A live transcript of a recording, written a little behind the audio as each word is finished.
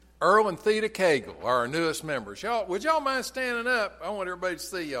Earl and Theta Cagle are our newest members. Y'all, would y'all mind standing up? I want everybody to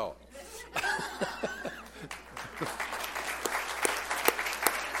see y'all.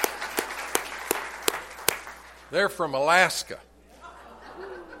 They're from Alaska.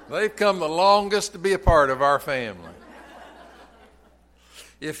 They've come the longest to be a part of our family.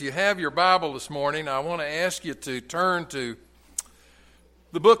 If you have your Bible this morning, I want to ask you to turn to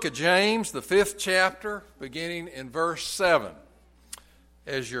the book of James, the 5th chapter, beginning in verse 7.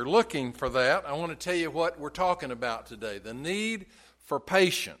 As you're looking for that, I want to tell you what we're talking about today, the need for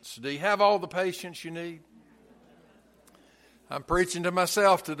patience. Do you have all the patience you need? I'm preaching to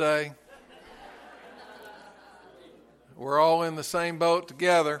myself today. We're all in the same boat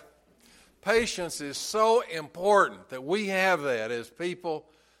together. Patience is so important that we have that as people,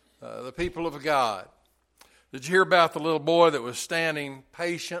 the people of God. Did you hear about the little boy that was standing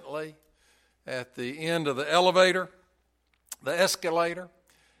patiently at the end of the elevator, the escalator?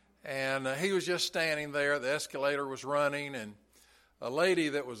 And he was just standing there. The escalator was running, and a lady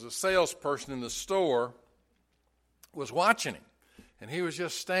that was a salesperson in the store was watching him. And he was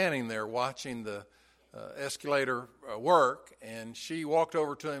just standing there watching the escalator work, and she walked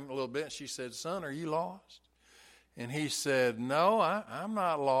over to him a little bit, and she said, "Son, are you lost?" And he said, "No, I'm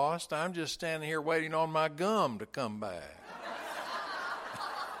not lost. I'm just standing here waiting on my gum to come back."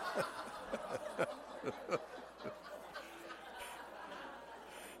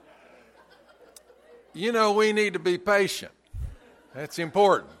 You know, we need to be patient. That's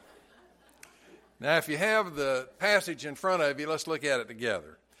important. Now, if you have the passage in front of you, let's look at it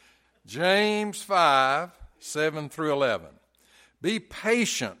together. James 5, 7 through 11. Be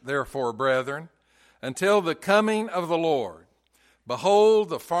patient, therefore, brethren, until the coming of the Lord. Behold,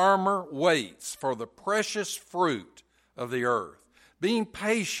 the farmer waits for the precious fruit of the earth, being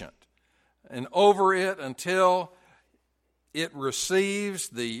patient and over it until it receives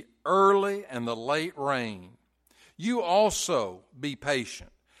the early and the late rain. You also be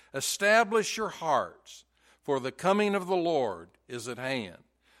patient. Establish your hearts, for the coming of the Lord is at hand.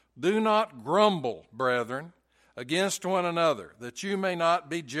 Do not grumble, brethren, against one another, that you may not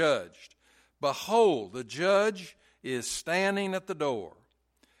be judged. Behold, the judge is standing at the door.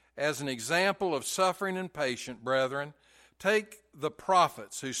 As an example of suffering and patience, brethren, take the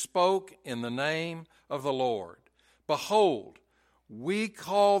prophets who spoke in the name of the Lord. Behold, we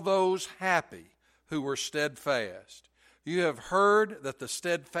call those happy who were steadfast. You have heard that the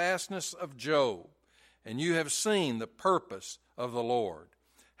steadfastness of Job, and you have seen the purpose of the Lord,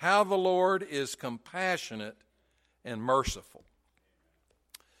 how the Lord is compassionate and merciful.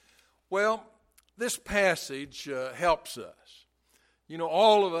 Well, this passage helps us. You know,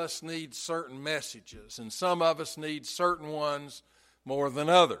 all of us need certain messages, and some of us need certain ones more than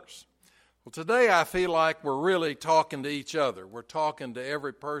others. Well, today I feel like we're really talking to each other. We're talking to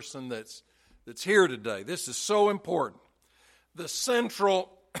every person that's here today. This is so important. The central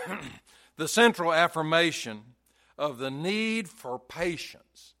affirmation of the need for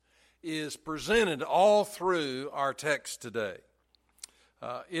patience is presented all through our text today.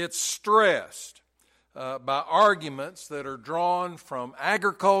 It's stressed by arguments that are drawn from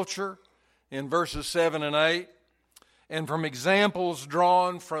agriculture in verses 7 and 8, and from examples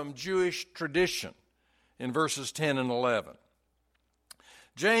drawn from Jewish tradition in verses 10 and 11.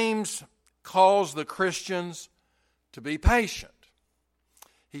 James calls the Christians to be patient.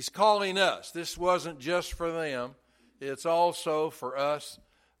 He's calling us. This wasn't just for them. It's also for us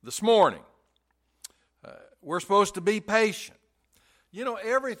this morning. We're supposed to be patient. You know,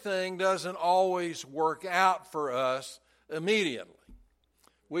 everything doesn't always work out for us immediately.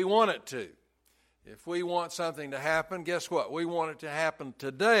 We want it to. If we want something to happen, guess what? We want it to happen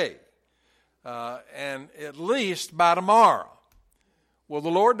today, and at least by tomorrow. Well,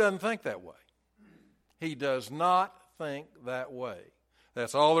 the Lord doesn't think that way. He does not think that way.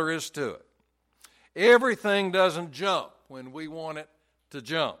 That's all there is to it. Everything doesn't jump when we want it to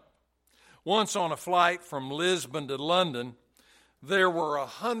jump. Once on a flight from Lisbon to London, there were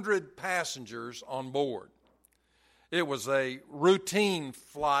 100 passengers on board. It was a routine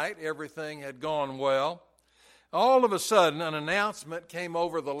flight. Everything had gone well. All of a sudden, an announcement came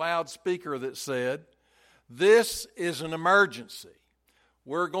over the loudspeaker that said, "This is an emergency.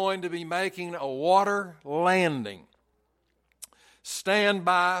 We're going to be making a water landing. Stand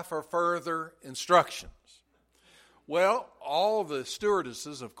by for further instructions." Well, all the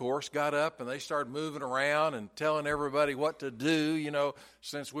stewardesses, of course, got up and they started moving around and telling everybody what to do, you know,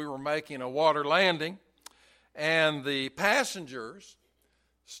 since we were making a water landing. And the passengers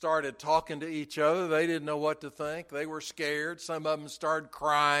started talking to each other. They didn't know what to think. They were scared. Some of them started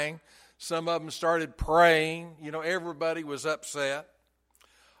crying. Some of them started praying. You know, everybody was upset.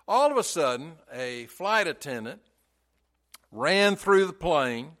 All of a sudden, a flight attendant ran through the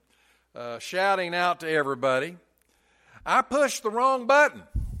plane, shouting out to everybody, "I pushed the wrong button.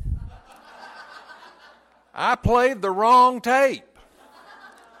 I played the wrong tape.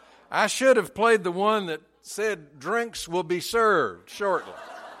 I should have played the one that said drinks will be served shortly."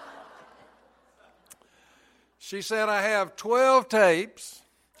 She said, "I have 12 tapes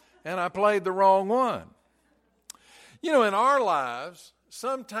and I played the wrong one." You know, in our lives,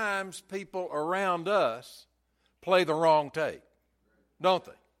 sometimes people around us play the wrong tape, don't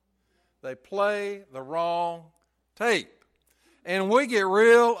they? They play the wrong tape. And we get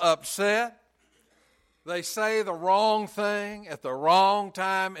real upset. They say the wrong thing at the wrong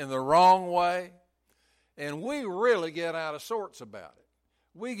time in the wrong way. And we really get out of sorts about it.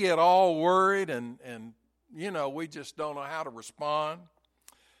 We get all worried and we just don't know how to respond.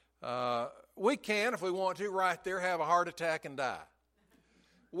 We can, if we want to, right there, have a heart attack and die.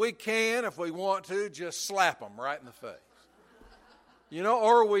 We can, if we want to, just slap them right in the face.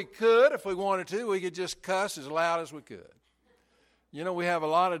 Or we could, if we wanted to, we could just cuss as loud as we could. We have a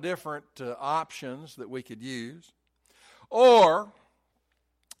lot of different options that we could use. Or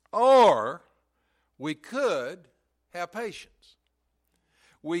we could have patience.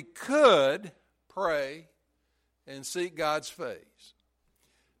 We could pray and seek God's face.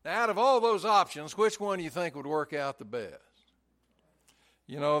 Now, out of all those options, which one do you think would work out the best?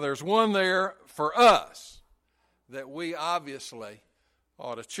 There's one there for us that we obviously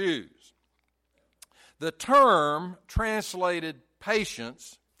ought to choose. The term translated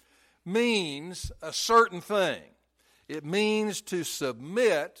patience means a certain thing. It means to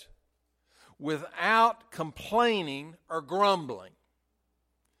submit without complaining or grumbling.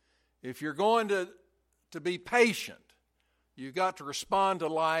 If you're going to be patient, you've got to respond to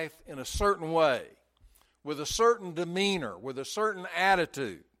life in a certain way, with a certain demeanor, with a certain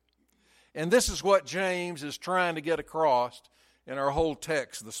attitude. And this is what James is trying to get across in our whole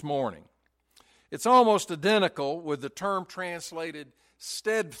text this morning. It's almost identical with the term translated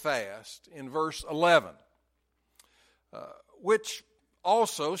steadfast in verse 11, which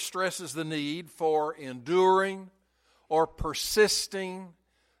also stresses the need for enduring or persisting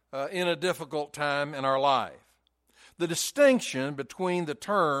in a difficult time in our life. The distinction between the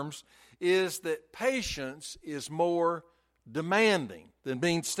terms is that patience is more demanding than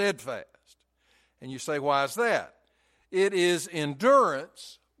being steadfast. And you say, why is that? It is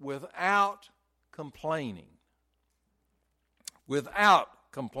endurance without complaining.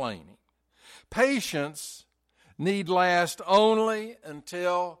 Without complaining. Patience need last only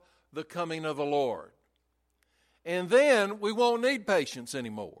until the coming of the Lord. And then we won't need patience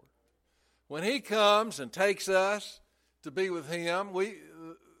anymore. When He comes and takes us to be with Him,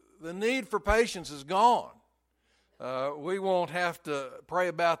 the need for patience is gone. We won't have to pray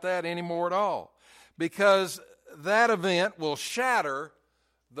about that anymore at all, because that event will shatter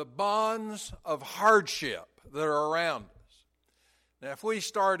the bonds of hardship that are around us. Now, if we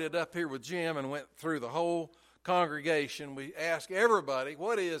started up here with Jim and went through the whole congregation, we ask everybody,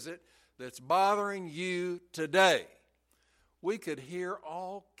 what is it that's bothering you today? We could hear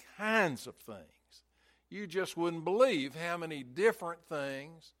all kinds of things. You just wouldn't believe how many different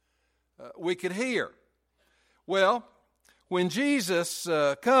things we could hear. Well, when Jesus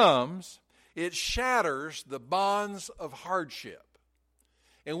comes, it shatters the bonds of hardship.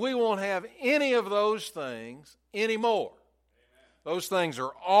 And we won't have any of those things anymore. Amen. Those things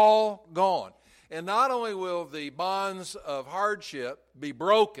are all gone. And not only will the bonds of hardship be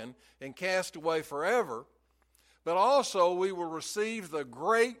broken and cast away forever, but also we will receive the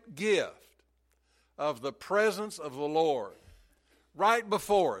great gift of the presence of the Lord right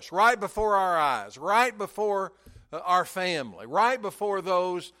before us, right before our eyes, right before our family, right before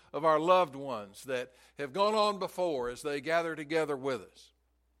those of our loved ones that have gone on before as they gather together with us.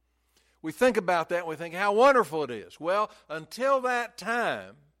 We think about that and we think how wonderful it is. Well, until that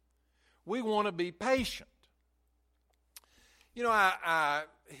time, we want to be patient. I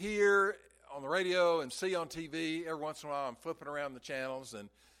hear on the radio and see on TV, every once in a while I'm flipping around the channels, and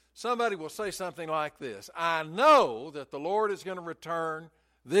somebody will say something like this: I know that the Lord is going to return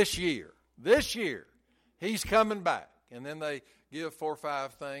this year. This year, He's coming back. And then they give 4 or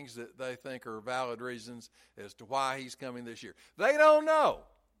 5 things that they think are valid reasons as to why He's coming this year. They don't know.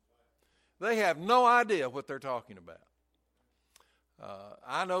 They have no idea what they're talking about.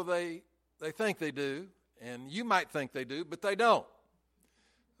 I know they think they do, and you might think they do, but they don't.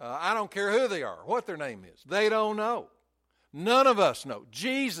 I don't care who they are, what their name is. They don't know. None of us know.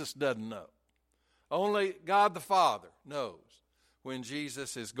 Jesus doesn't know. Only God the Father knows when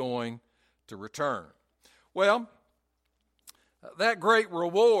Jesus is going to return. Well, that great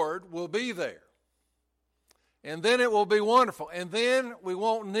reward will be there. And then it will be wonderful. And then we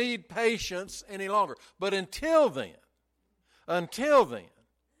won't need patience any longer. But until then,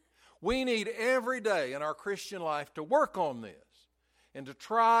 we need every day in our Christian life to work on this and to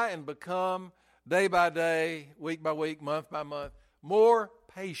try and become day by day, week by week, month by month, more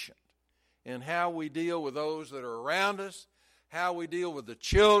patient in how we deal with those that are around us, how we deal with the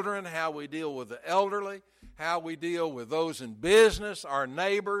children, how we deal with the elderly, how we deal with those in business, our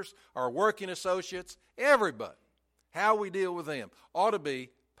neighbors, our working associates, everybody. How we deal with them ought to be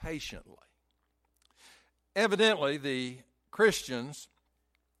patiently. Evidently, the Christians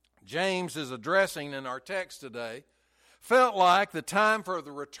James is addressing in our text today felt like the time for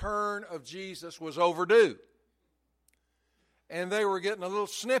the return of Jesus was overdue. And they were getting a little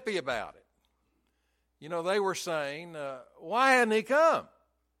snippy about it. You know, they were saying, why hadn't he come?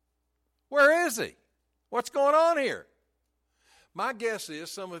 Where is he? What's going on here? My guess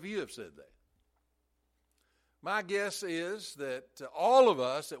is some of you have said that. My guess is that all of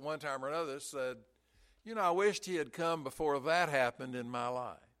us at one time or another said, you know, I wished he had come before that happened in my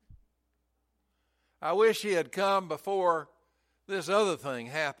life. I wish he had come before this other thing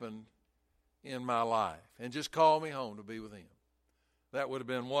happened in my life and just called me home to be with him. That would have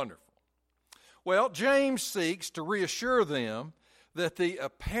been wonderful. Well, James seeks to reassure them that the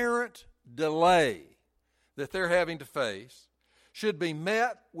apparent delay that they're having to face should be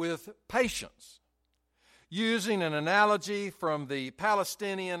met with patience, using an analogy from the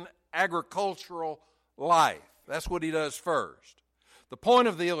Palestinian agricultural life. That's what he does first. The point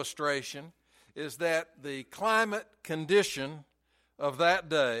of the illustration is that the climate condition of that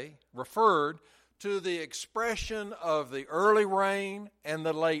day referred to the expression of the early rain and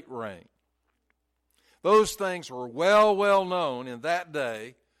the late rain. Those things were well known in that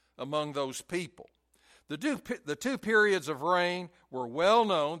day among those people. The two periods of rain were well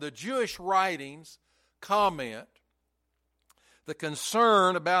known. The Jewish writings comment the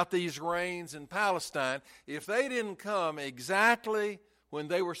concern about these rains in Palestine. If they didn't come exactly when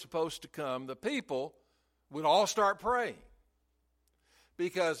they were supposed to come, the people would all start praying,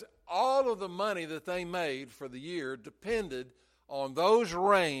 because all of the money that they made for the year depended on those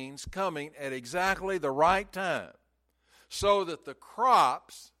rains coming at exactly the right time so that the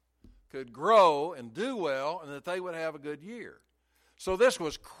crops could grow and do well and that they would have a good year. So this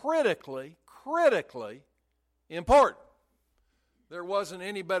was critically important. There wasn't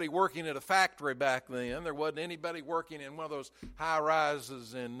anybody working at a factory back then. There wasn't anybody working in one of those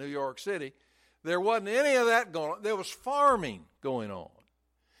high-rises in New York City. There wasn't any of that going on. There was farming going on.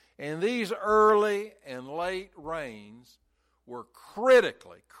 And these early and late rains were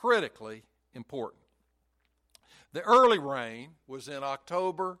critically important. The early rain was in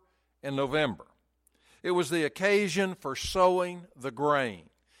October and November. It was the occasion for sowing the grain.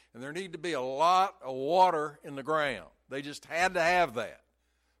 And there needed to be a lot of water in the ground. They just had to have that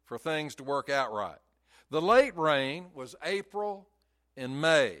for things to work out right. The late rain was April and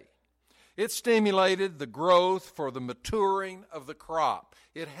May. It stimulated the growth for the maturing of the crop.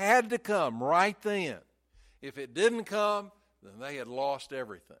 It had to come right then. If it didn't come, then they had lost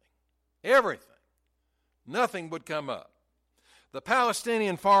everything. Everything. Nothing would come up. The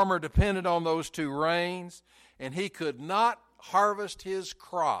Palestinian farmer depended on those two rains, and he could not harvest his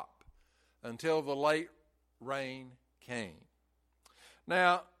crop until the late rain came.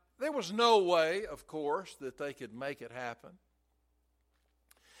 Now, there was no way, of course, that they could make it happen.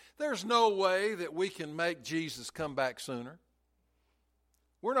 There's no way that we can make Jesus come back sooner.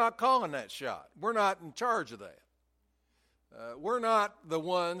 We're not calling that shot. We're not in charge of that. We're not the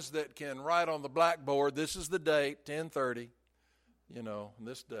ones that can write on the blackboard, this is the date, 10:30,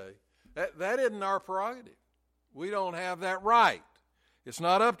 this day. That isn't our prerogative. We don't have that right. It's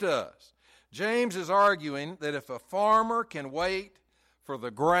not up to us. James is arguing that if a farmer can wait for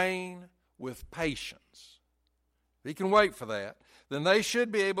the grain with patience, if he can wait for that, then they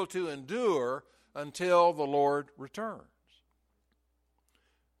should be able to endure until the Lord returns.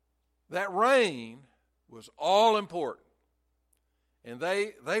 That rain was all important. And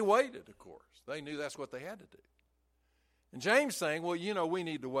they waited, of course. They knew that's what they had to do. And James saying, well, we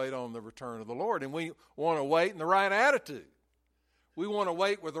need to wait on the return of the Lord. And we want to wait in the right attitude. We want to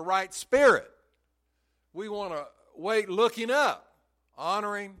wait with the right spirit. We want to wait looking up,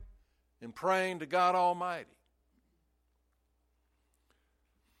 honoring and praying to God Almighty.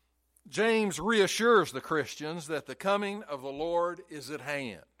 James reassures the Christians that the coming of the Lord is at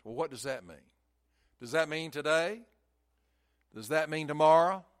hand. Well, what does that mean? Does that mean today? Does that mean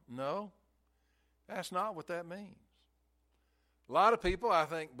tomorrow? No, that's not what that means. A lot of people, I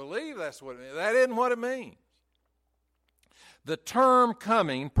think, believe that's what it means. That isn't what it means. The term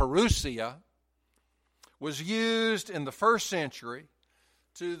coming, parousia, was used in the first century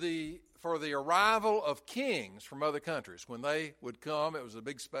for the arrival of kings from other countries. When they would come, it was a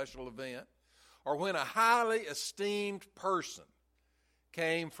big special event. Or when a highly esteemed person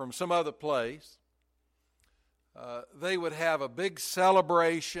came from some other place, they would have a big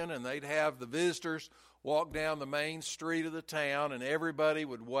celebration, and they'd have the visitors walk down the main street of the town, and everybody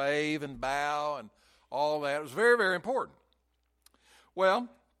would wave and bow and all that. It was very, very important. Well,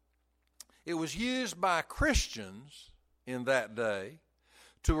 it was used by Christians in that day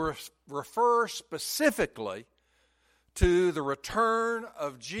to refer specifically to the return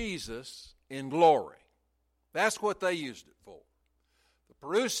of Jesus in glory. That's what they used it for. The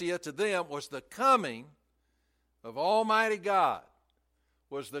parousia to them was the coming of Almighty God,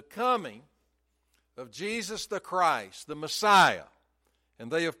 was the coming of Jesus the Christ, the Messiah.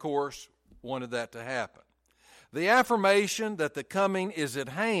 And they, of course, wanted that to happen. The affirmation that the coming is at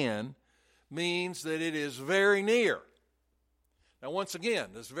hand means that it is very near. Now, once again,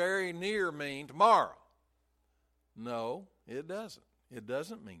 does very near mean tomorrow? No, it doesn't. It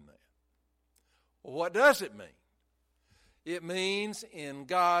doesn't mean that. Well, what does it mean? It means in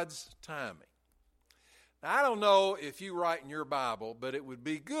God's timing. Now, I don't know if you write in your Bible, but it would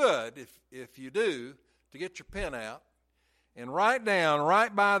be good if you do to get your pen out and write down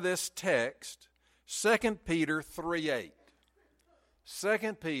right by this text 2 Peter 3:8.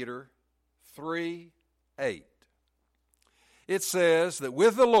 2 Peter 3:8. It says that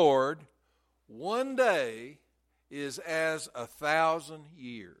with the Lord, one day is as 1,000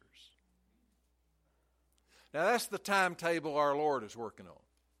 years. Now that's the timetable our Lord is working on.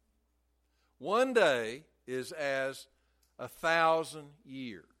 One day is as 1,000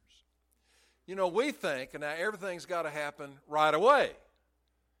 years. You know, we think, and now everything's got to happen right away.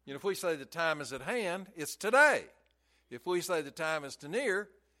 You know, if we say the time is at hand, it's today. If we say the time is too near,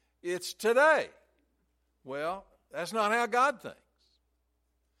 it's today. Well, that's not how God thinks.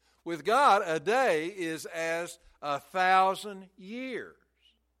 With God, a day is as 1,000 years.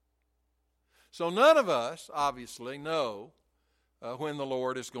 So none of us, obviously, know when the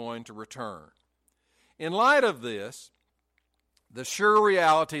Lord is going to return. In light of this, the sure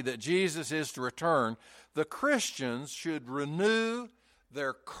reality that Jesus is to return, the Christians should renew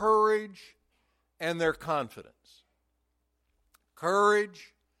their courage and their confidence.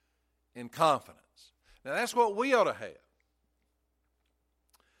 Courage and confidence. Now, that's what we ought to have.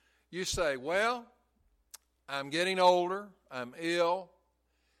 You say, well, I'm getting older, I'm ill,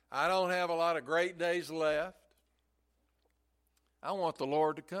 I don't have a lot of great days left. I want the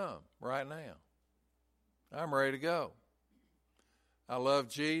Lord to come right now. I'm ready to go. I love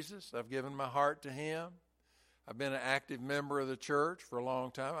Jesus. I've given my heart to Him. I've been an active member of the church for a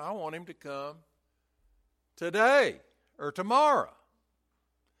long time. I want Him to come today or tomorrow.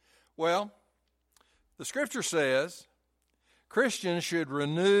 Well, the Scripture says Christians should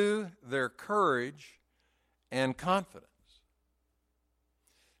renew their courage and confidence.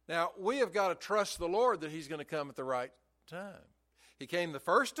 Now, we have got to trust the Lord that He's going to come at the right time. He came the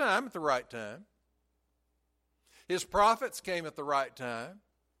first time at the right time. His prophets came at the right time.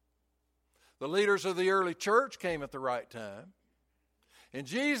 The leaders of the early church came at the right time. And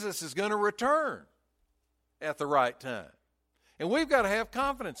Jesus is going to return at the right time. And we've got to have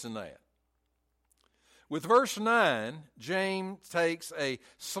confidence in that. With verse 9, James takes a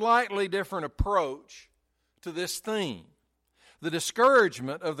slightly different approach to this theme. The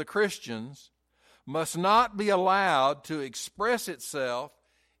discouragement of the Christians must not be allowed to express itself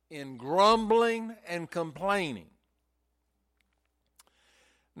in grumbling and complaining.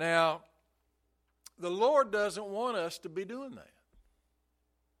 Now, the Lord doesn't want us to be doing that.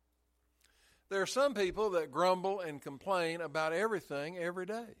 There are some people that grumble and complain about everything every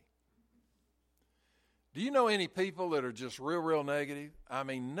day. Do you know any people that are just real negative? I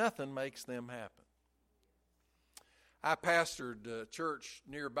mean, nothing makes them happy. I pastored a church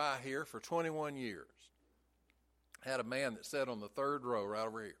nearby here for 21 years. Had a man that sat on the third row right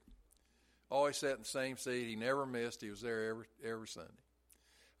over here. Always sat in the same seat. He never missed. He was there every Sunday.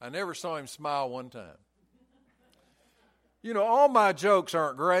 I never saw him smile one time. You know, all my jokes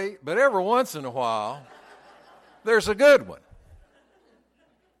aren't great, but every once in a while, there's a good one.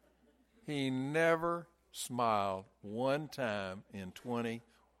 He never smiled one time in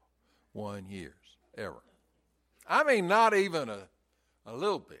 21 years, ever. I mean, not even a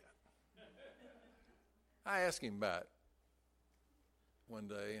little bit. I asked him about it one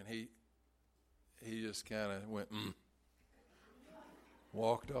day, and he just kind of went,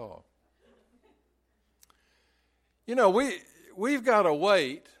 walked off. You know, we've got to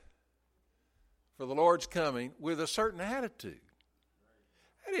wait for the Lord's coming with a certain attitude.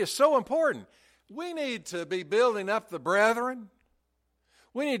 That is so important. We need to be building up the brethren.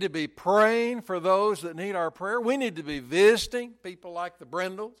 We need to be praying for those that need our prayer. We need to be visiting people like the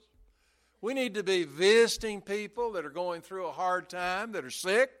Brendels. We need to be visiting people that are going through a hard time, that are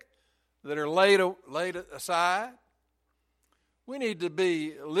sick, that are laid aside. We need to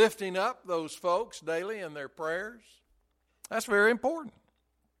be lifting up those folks daily in their prayers. That's very important.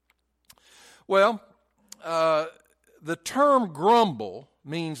 Well, the term grumble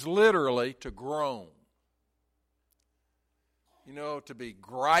means literally to groan. You know, to be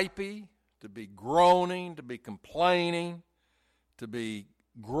gripey, to be groaning, to be complaining, to be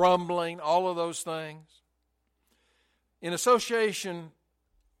grumbling, all of those things. In association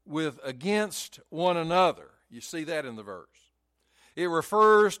with against one another, you see that in the verse. It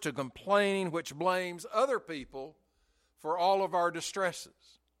refers to complaining which blames other people for all of our distresses.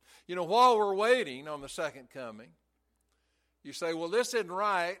 You know, while we're waiting on the second coming, you say, well, this isn't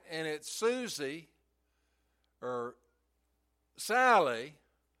right, and it's Susie or Sally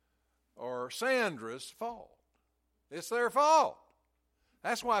or Sandra's fault. It's their fault.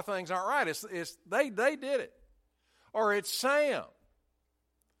 That's why things aren't right. They did it. Or it's Sam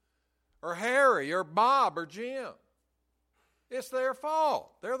or Harry or Bob or Jim. It's their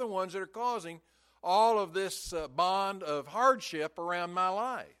fault. They're the ones that are causing all of this bond of hardship around my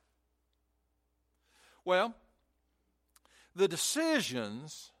life. Well, the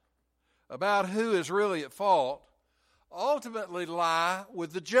decisions about who is really at fault ultimately lie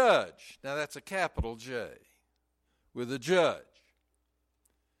with the judge. Now that's a capital J, with the judge.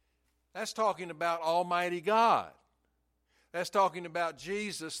 That's talking about Almighty God. That's talking about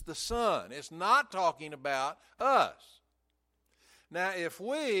Jesus the Son. It's not talking about us. Now, if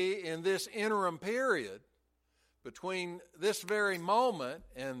we, in this interim period, between this very moment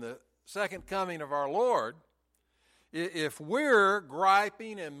and the second coming of our Lord, if we're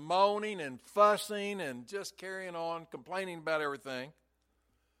griping and moaning and fussing and just carrying on, complaining about everything,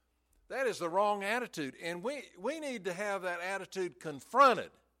 that is the wrong attitude. And we need to have that attitude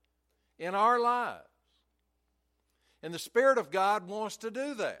confronted in our lives. And the Spirit of God wants to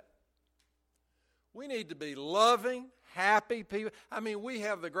do that. We need to be loving, happy people. I mean, we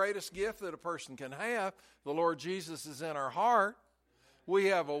have the greatest gift that a person can have. The Lord Jesus is in our heart. We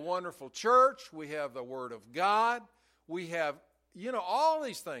have a wonderful church. We have the Word of God. We have, all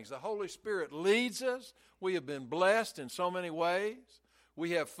these things. The Holy Spirit leads us. We have been blessed in so many ways.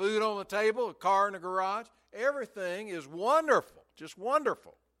 We have food on the table, a car in the garage. Everything is wonderful, just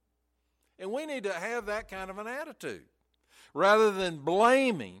wonderful. And we need to have that kind of an attitude rather than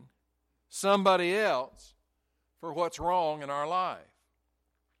blaming somebody else for what's wrong in our life.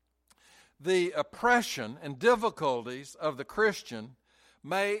 The oppression and difficulties of the Christian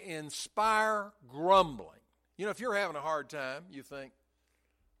may inspire grumbling. If you're having a hard time, you think,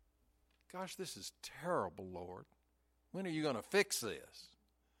 gosh, this is terrible, Lord. When are you going to fix this?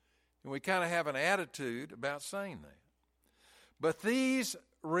 And we kind of have an attitude about saying that. But these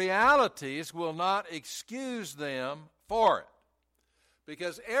realities will not excuse them for it.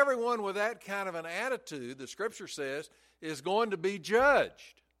 Because everyone with that kind of an attitude, the Scripture says, is going to be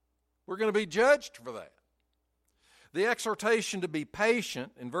judged. We're going to be judged for that. The exhortation to be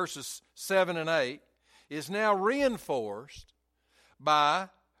patient in verses 7 and 8 is now reinforced by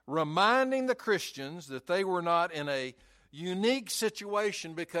reminding the Christians that they were not in a unique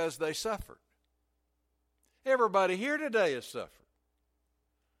situation because they suffered. Everybody here today has suffered.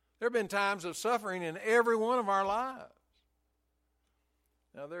 There have been times of suffering in every one of our lives.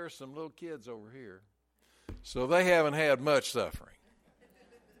 Now, there are some little kids over here, so they haven't had much suffering.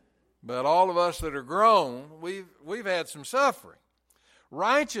 But all of us that are grown, we've had some suffering.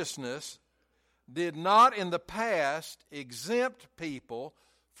 Righteousness did not in the past exempt people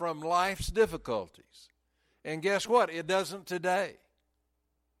from life's difficulties. And guess what? It doesn't today.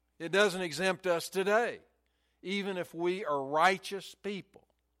 It doesn't exempt us today, even if we are righteous people.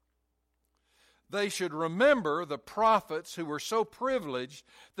 They should remember the prophets who were so privileged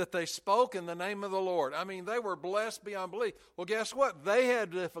that they spoke in the name of the Lord. I mean, they were blessed beyond belief. Well, guess what? They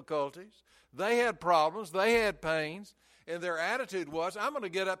had difficulties. They had problems. They had pains. And their attitude was, I'm going to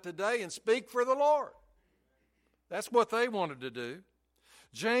get up today and speak for the Lord. That's what they wanted to do.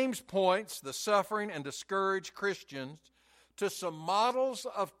 James points the suffering and discouraged Christians to some models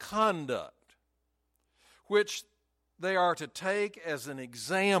of conduct, which they are to take as an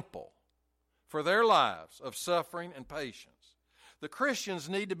example for their lives of suffering and patience. The Christians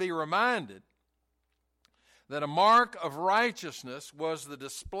need to be reminded that a mark of righteousness was the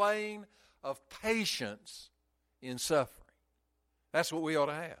displaying of patience in suffering. That's what we ought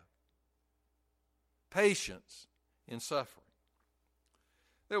to have. patience in suffering.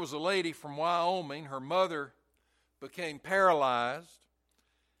 There was a lady from Wyoming. Her mother became paralyzed,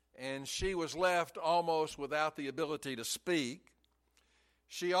 and she was left almost without the ability to speak.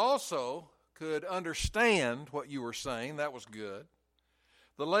 She also could understand what you were saying. That was good.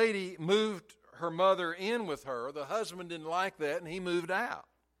 The lady moved her mother in with her. The husband didn't like that, and he moved out.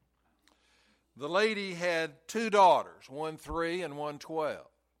 The lady had 2 daughters, one 3 and one 12.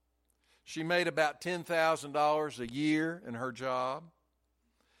 She made about $10,000 a year in her job.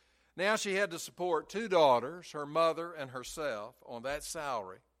 Now she had to support 2 daughters, her mother and herself, on that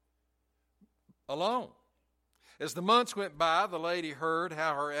salary alone. As the months went by, the lady heard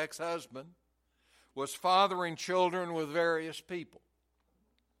how her ex-husband was fathering children with various people.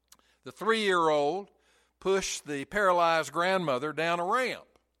 The 3-year-old pushed the paralyzed grandmother down a ramp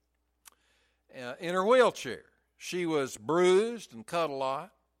in her wheelchair. She was bruised and cut a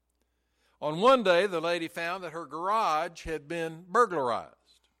lot. On one day, the lady found that her garage had been burglarized.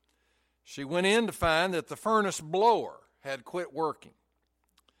 She went in to find that the furnace blower had quit working.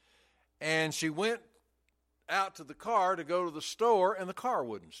 And she went out to the car to go to the store, and the car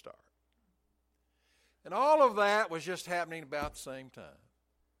wouldn't start. And all of that was just happening about the same time.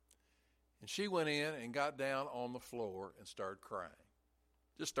 And she went in and got down on the floor and started crying.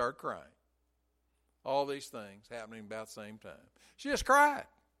 Just started crying. All these things happening about the same time. She just cried.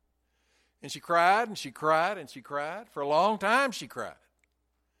 And she cried and she cried and she cried. For a long time she cried.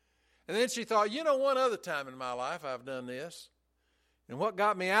 And then she thought, one other time in my life I've done this. And what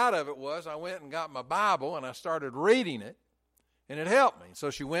got me out of it was I went and got my Bible and I started reading it. And it helped me.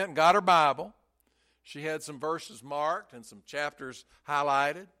 So she went and got her Bible. She had some verses marked and some chapters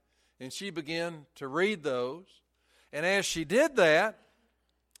highlighted. And she began to read those. And as she did that,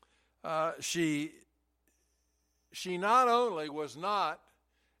 she not only was not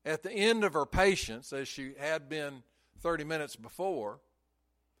at the end of her patience, as she had been 30 minutes before,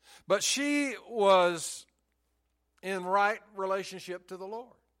 but she was in right relationship to the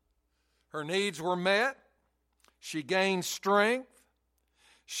Lord. Her needs were met. She gained strength.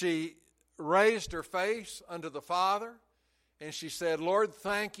 She raised her face unto the Father, and she said, Lord,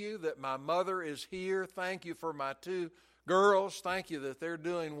 thank you that my mother is here. Thank you for my 2 girls. Thank you that they're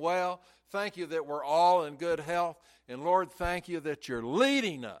doing well. Thank you that we're all in good health. And Lord, thank you that you're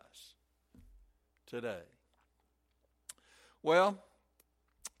leading us today. Well,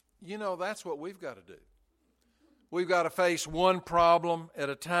 that's what we've got to do. We've got to face one problem at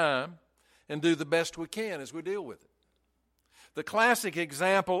a time and do the best we can as we deal with it. The classic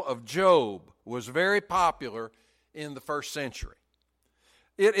example of Job was very popular in the first century.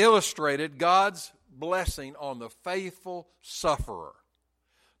 It illustrated God's blessing on the faithful sufferer.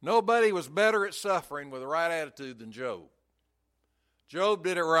 Nobody was better at suffering with the right attitude than Job. Job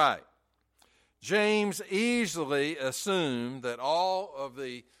did it right. James easily assumed that all of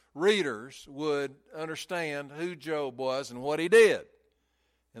the readers would understand who Job was and what he did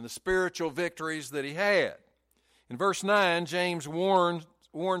and the spiritual victories that he had. In verse 9, James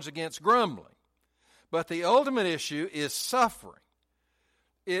warns against grumbling. But the ultimate issue is suffering.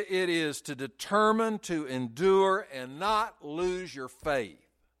 It is to determine to endure and not lose your faith.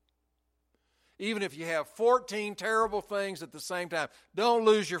 Even if you have 14 terrible things at the same time, don't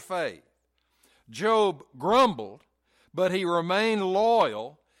lose your faith. Job grumbled, but he remained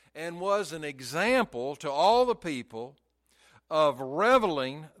loyal and was an example to all the people of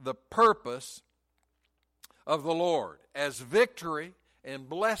reveling the purpose of the Lord as victory and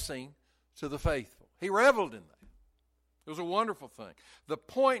blessing to the faithful. He reveled in that. It was a wonderful thing. The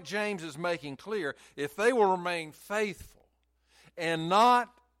point James is making clear, if they will remain faithful and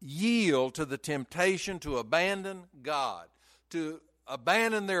not yield to the temptation to abandon God, to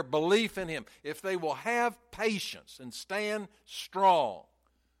abandon their belief in Him, if they will have patience and stand strong,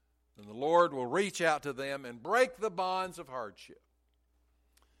 then the Lord will reach out to them and break the bonds of hardship.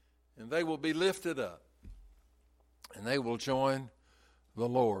 And they will be lifted up. And they will join the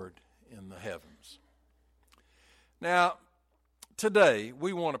Lord in the heavens. Now, today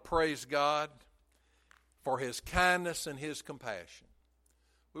we want to praise God for His kindness and His compassion.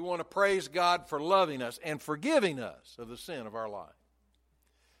 We want to praise God for loving us and forgiving us of the sin of our life.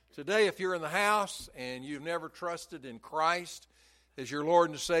 Today, if you're in the house and you've never trusted in Christ as your Lord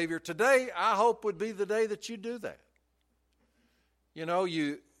and Savior, today I hope would be the day that you do that. You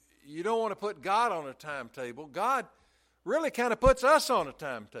don't want to put God on a timetable. God really kind of puts us on a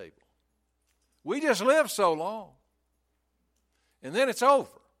timetable. We just live so long. And then it's over.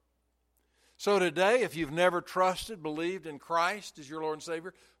 So today, if you've never trusted, believed in Christ as your Lord and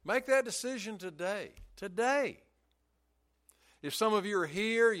Savior, make that decision today. Today. If some of you are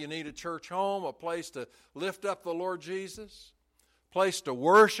here, you need a church home, a place to lift up the Lord Jesus, a place to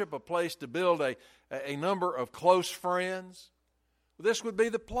worship, a place to build a number of close friends, this would be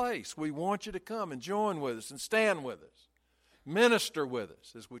the place. We want you to come and join with us and stand with us, minister with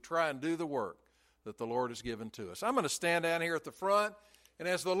us as we try and do the work that the Lord has given to us. I'm going to stand down here at the front, and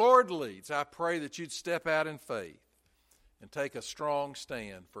as the Lord leads, I pray that you'd step out in faith and take a strong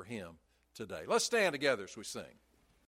stand for Him today. Let's stand together as we sing.